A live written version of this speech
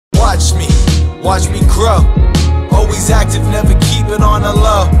watch me grow. Always active, never keep it on the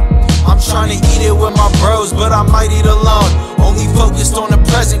low. I'm trying to eat it with my bros, but I might eat alone. Only focused on the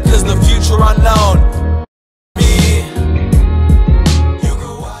present, cause the future unknown.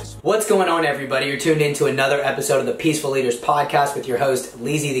 What's going on, everybody? You're tuned in to another episode of the Peaceful Leaders Podcast with your host,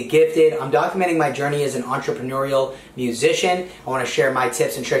 Leezythegifted. I'm documenting my journey as an entrepreneurial musician. I want to share my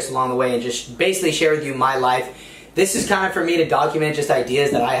tips and tricks along the way and just basically share with you my life. This is kind of for me to document just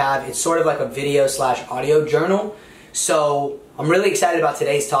ideas that I have. It's sort of like a video/audio journal. So I'm really excited about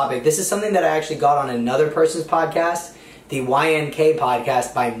today's topic. This is something that I actually got on another person's podcast, the YNK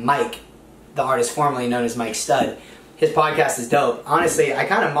podcast by Mike, the artist formerly known as Mike Stud. His podcast is dope. Honestly, I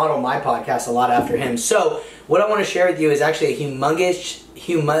kind of model my podcast a lot after him. So what I want to share with you is actually a humongous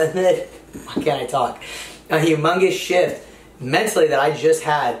shift mentally that I just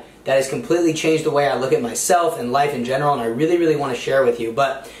had that has completely changed the way I look at myself and life in general, and I really, really want to share with you.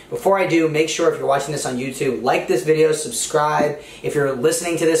 But before I do, make sure if you're watching this on YouTube, like this video, subscribe. If you're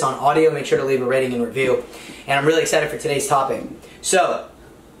listening to this on audio, make sure to leave a rating and review. And I'm really excited for today's topic. So,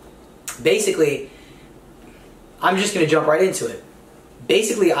 basically, I'm just going to jump right into it.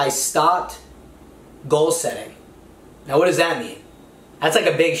 Basically, I stopped goal setting. Now, what does that mean? That's like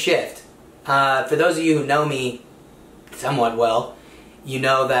a big shift. For those of you who know me somewhat well, you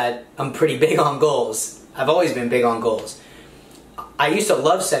know that I'm pretty big on goals. I've always been big on goals. I used to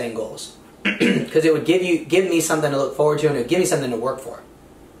love setting goals because it would give me something to look forward to and it would give me something to work for.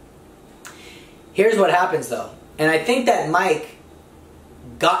 Here's what happens though, and I think that Mike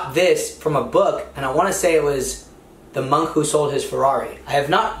got this from a book, and I want to say it was The Monk Who Sold His Ferrari. I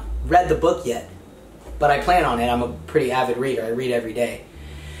have not read the book yet, but I plan on it. I'm a pretty avid reader. I read every day.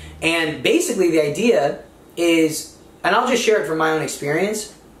 And basically the idea is, and I'll just share it from my own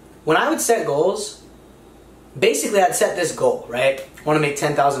experience, when I would set goals, basically I'd set this goal, right? I want to make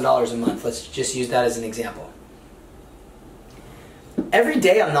 $10,000 a month. Let's just use that as an example. Every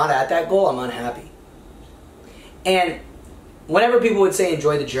day I'm not at that goal, I'm unhappy. And whenever people would say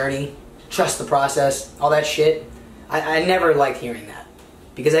enjoy the journey, trust the process, all that shit, I never liked hearing that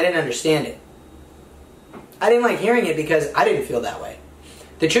because I didn't understand it. I didn't like hearing it because I didn't feel that way.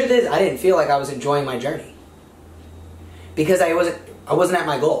 The truth is, I didn't feel like I was enjoying my journey because I wasn't at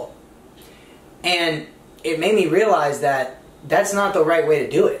my goal. And it made me realize that that's not the right way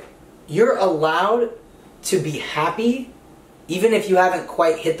to do it. You're allowed to be happy even if you haven't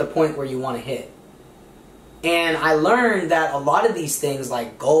quite hit the point where you want to hit. And I learned that a lot of these things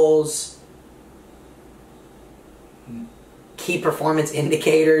like goals, key performance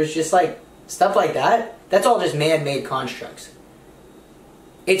indicators, just like stuff like that, that's all just man-made constructs.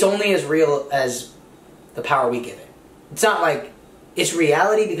 It's only as real as the power we give it. It's not like it's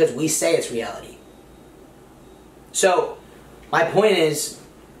reality because we say it's reality. So my point is,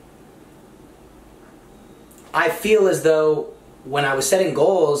 I feel as though when I was setting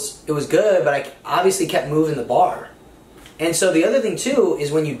goals, it was good, but I obviously kept moving the bar. And so the other thing too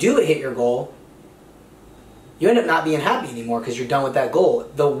is when you do hit your goal, you end up not being happy anymore because you're done with that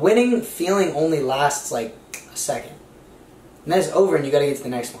goal. The winning feeling only lasts like a second. And then it's over and you got to get to the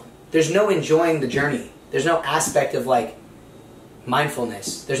next one. There's no enjoying the journey. There's no aspect of like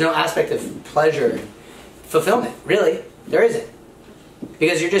mindfulness. There's no aspect of pleasure and fulfillment. Really, there isn't.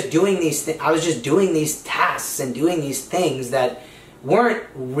 Because you're just doing these things. I was just doing these tasks and doing these things that weren't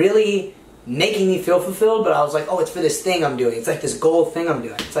really making me feel fulfilled, but I was like, oh, it's for this thing I'm doing. It's like this goal thing I'm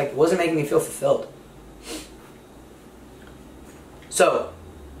doing. It's like, it wasn't making me feel fulfilled. So,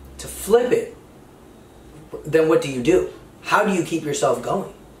 to flip it, then what do? How do you keep yourself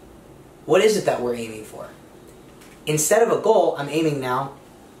going? What is it that we're aiming for? Instead of a goal, I'm aiming now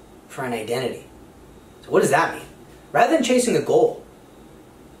for an identity. So what does that mean? Rather than chasing a goal,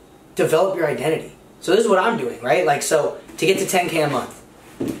 develop your identity. So this is what I'm doing, right? Like, so to get to 10K a month,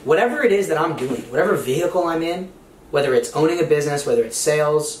 whatever it is that I'm doing, whatever vehicle I'm in, whether it's owning a business, whether it's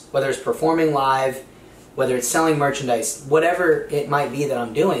sales, whether it's performing live, whether it's selling merchandise, whatever it might be that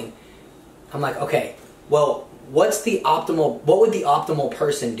I'm doing, I'm like, okay, well, what would the optimal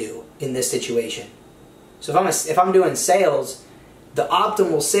person do in this situation? So if I'm doing sales, the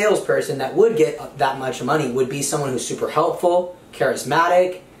optimal salesperson that would get that much money would be someone who's super helpful,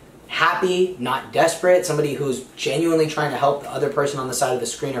 charismatic, happy, not desperate, somebody who's genuinely trying to help the other person on the side of the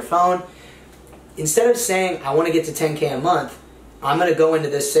screen or phone. Instead of saying, I want to get to 10K a month, I'm going to go into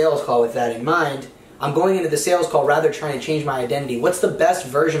this sales call with that in mind. I'm going into the sales call rather trying to change my identity. What's the best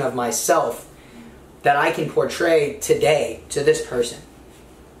version of myself that I can portray today to this person?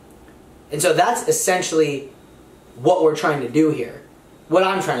 And so that's essentially what we're trying to do here. What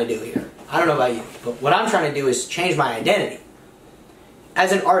I'm trying to do here. I don't know about you, but what I'm trying to do is change my identity.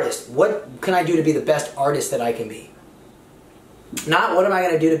 as an artist, what can I do to be the best artist that I can be? Not what am I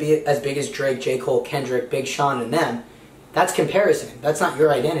going to do to be as big as Drake, J. Cole, Kendrick, Big Sean, and them. That's comparison. That's not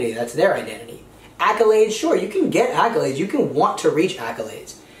your identity. That's their identity. Accolades, sure, you can get accolades. You can want to reach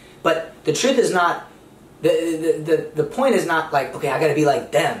accolades. But the truth is not, the point is not like, okay, I got to be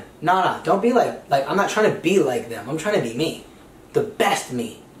like them. No, don't be like, I'm not trying to be like them. I'm trying to be me. The best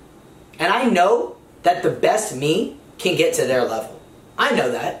me. And I know that the best me can get to their level. I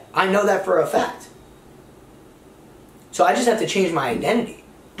know that. I know that for a fact. So I just have to change my identity.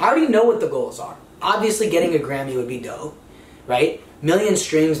 I already know what the goals are. Obviously getting a Grammy would be dope, right? 1,000,000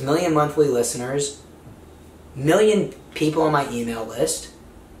 streams, 1,000,000 monthly listeners, 1,000,000 people on my email list,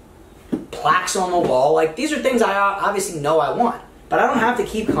 plaques on the wall. Like, these are things I obviously know I want, but I don't have to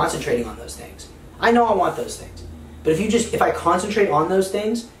keep concentrating on those things. I know I want those things. But if I concentrate on those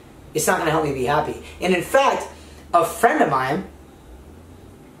things, it's not going to help me be happy. And in fact, a friend of mine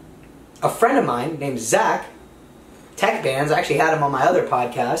named Zach, Tech Bands, I actually had him on my other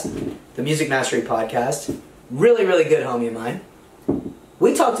podcast, the Music Mastery Podcast. Really, really good homie of mine.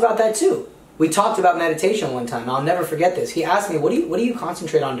 We talked about that too. We talked about meditation one time. I'll never forget this. He asked me, what do you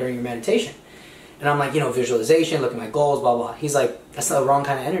concentrate on during your meditation? And I'm like, visualization, look at my goals, blah, blah. He's like, that's not the wrong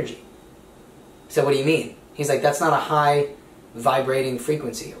kind of energy. I said, what do you mean? He's like, that's not a high vibrating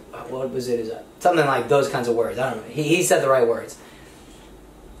frequency. What was it? Something like those kinds of words. I don't know. He said the right words.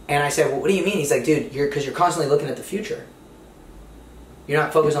 And I said, well, what do you mean? He's like, dude, because you're constantly looking at the future. You're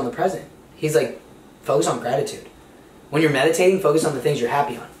not focused on the present. He's like, focus on gratitude. When you're meditating, focus on the things you're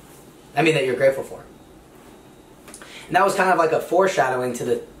happy on. That you're grateful for. And that was kind of like a foreshadowing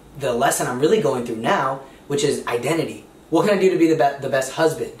to the lesson I'm really going through now, which is identity. What can I do to be the best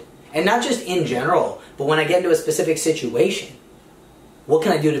husband? And not just in general, but when I get into a specific situation. What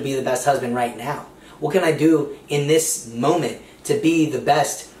can I do to be the best husband right now? What can I do in this moment to be the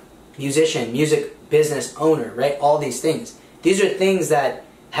best musician, music business owner, right? All these things. These are things that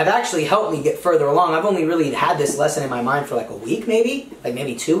have actually helped me get further along. I've only really had this lesson in my mind for like a week maybe, like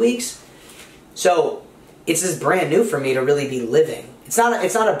maybe 2 weeks. So it's just brand new for me to really be living. It's not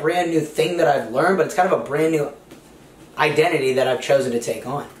a brand new thing that I've learned, but it's kind of a brand new identity that I've chosen to take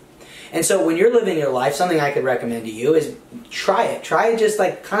on. And so when you're living your life, something I could recommend to you is try it. Try it, just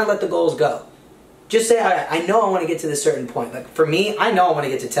like kind of let the goals go. Just say, I know I want to get to this certain point. Like for me, I know I want to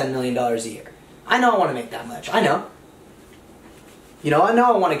get to $10 million a year. I know I want to make that much. I know. I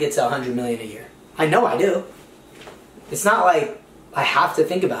know I want to get to $100 million a year. I know I do. It's not like I have to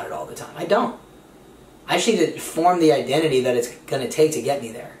think about it all the time. I don't. I just need to form the identity that it's going to take to get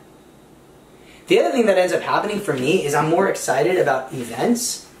me there. The other thing that ends up happening for me is I'm more excited about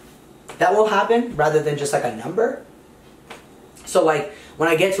events that will happen rather than just like a number. So like when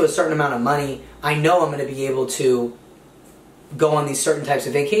I get to a certain amount of money, I know I'm going to be able to go on these certain types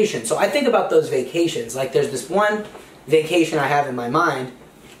of vacations. So I think about those vacations. Like there's this one vacation I have in my mind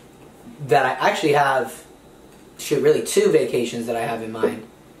that I actually have, really 2 vacations that I have in mind.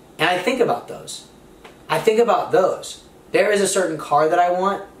 And I think about those. There is a certain car that I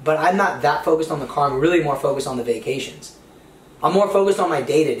want, but I'm not that focused on the car. I'm really more focused on the vacations. I'm more focused on my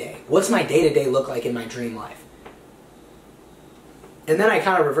day-to-day. What's my day-to-day look like in my dream life? And then I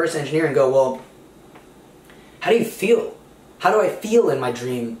kind of reverse engineer and go, well, how do you feel? How do I feel in my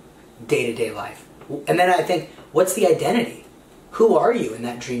dream day-to-day life? And then I think, what's the identity? Who are you in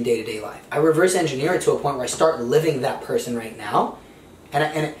that dream day-to-day life? I reverse engineer it to a point where I start living that person right now,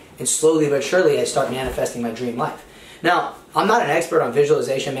 and slowly but surely I start manifesting my dream life. Now, I'm not an expert on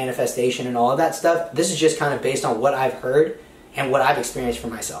visualization, manifestation, and all of that stuff. This is just kind of based on what I've heard and what I've experienced for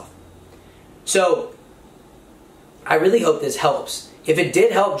myself. So, I really hope this helps. If it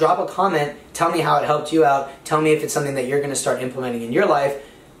did help, drop a comment. Tell me how it helped you out. Tell me if it's something that you're going to start implementing in your life,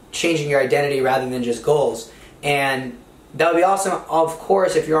 changing your identity rather than just goals. And that would be awesome. Of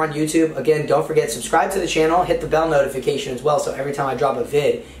course, if you're on YouTube, again, don't forget, subscribe to the channel, hit the bell notification as well, so every time I drop a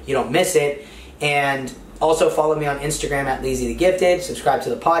vid, you don't miss it. And also follow me on Instagram at Leezythegifted. Subscribe to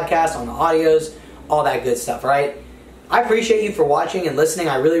the podcast on the audios, all that good stuff, right? I appreciate you for watching and listening.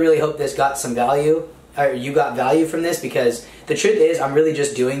 I really, really hope this got some value, or you got value from this, because the truth is I'm really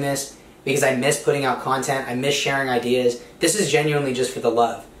just doing this because I miss putting out content. I miss sharing ideas. This is genuinely just for the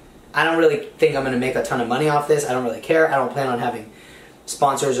love. I don't really think I'm going to make a ton of money off this. I don't really care. I don't plan on having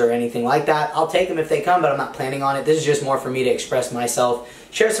sponsors or anything like that. I'll take them if they come, but I'm not planning on it. This is just more for me to express myself,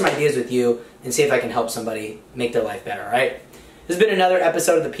 share some ideas with you, and see if I can help somebody make their life better, all right? This has been another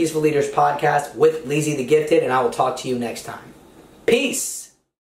episode of the Peaceful Leaders Podcast with Leezythegifted, and I will talk to you next time. Peace!